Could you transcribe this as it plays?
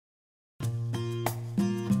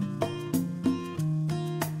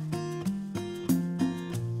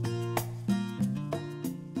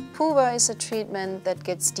PUVA is a treatment that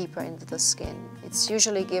gets deeper into the skin. It's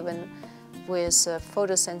usually given with a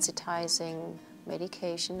photosensitizing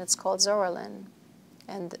medication. It's called Zoralin.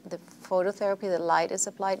 And the phototherapy, the light is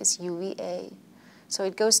applied, is UVA. So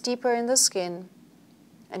it goes deeper in the skin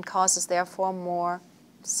and causes therefore more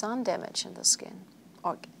sun damage in the skin,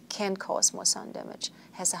 or can cause more sun damage.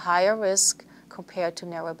 Has a higher risk compared to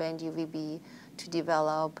narrowband UVB to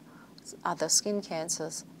develop other skin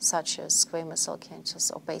cancers such as squamous cell cancers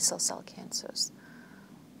or basal cell cancers.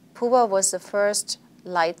 PUVA was the first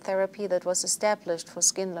light therapy that was established for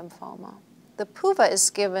skin lymphoma. The PUVA is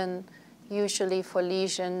given usually for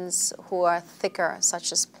lesions who are thicker,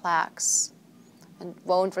 such as plaques, and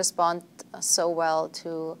won't respond so well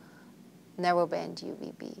to narrowband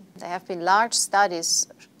UVB. There have been large studies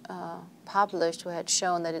published who had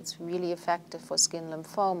shown that it's really effective for skin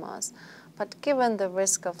lymphomas. But given the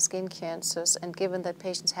risk of skin cancers and given that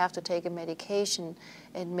patients have to take a medication,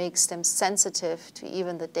 it makes them sensitive to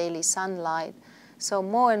even the daily sunlight. So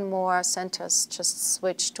more and more centers just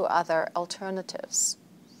switch to other alternatives.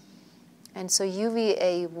 And so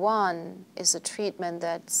UVA1 is a treatment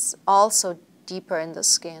that's also deeper in the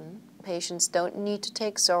skin. Patients don't need to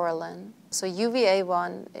take Zoralin. So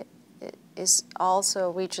UVA1 also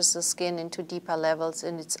reaches the skin into deeper levels,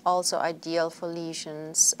 and it's also ideal for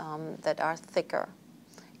lesions that are thicker.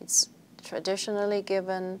 It's traditionally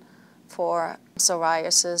given for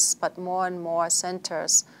psoriasis, but more and more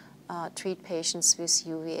centers treat patients with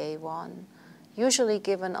UVA1, usually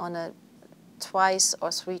given on a twice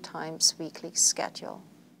or 3 times weekly schedule.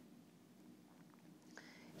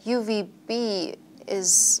 UVB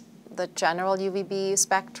is the general UVB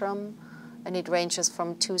spectrum, and it ranges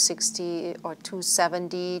from 260 or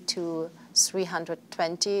 270 to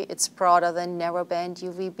 320. It's broader than narrowband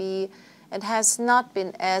UVB and has not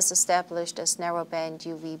been as established as narrowband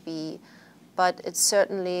UVB, but it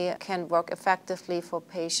certainly can work effectively for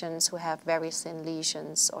patients who have very thin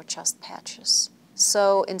lesions or just patches.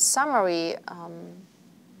 So in summary,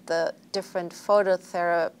 the different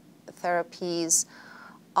phototherapies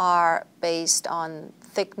are based on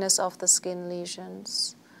thickness of the skin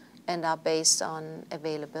lesions and are based on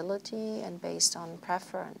availability and based on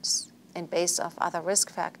preference and based on other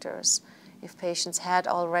risk factors. If patients had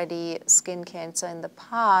already skin cancer in the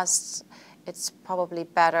past, it's probably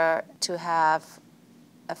better to have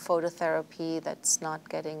a phototherapy that's not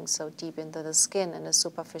getting so deep into the skin, and a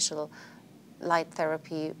superficial light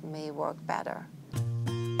therapy may work better.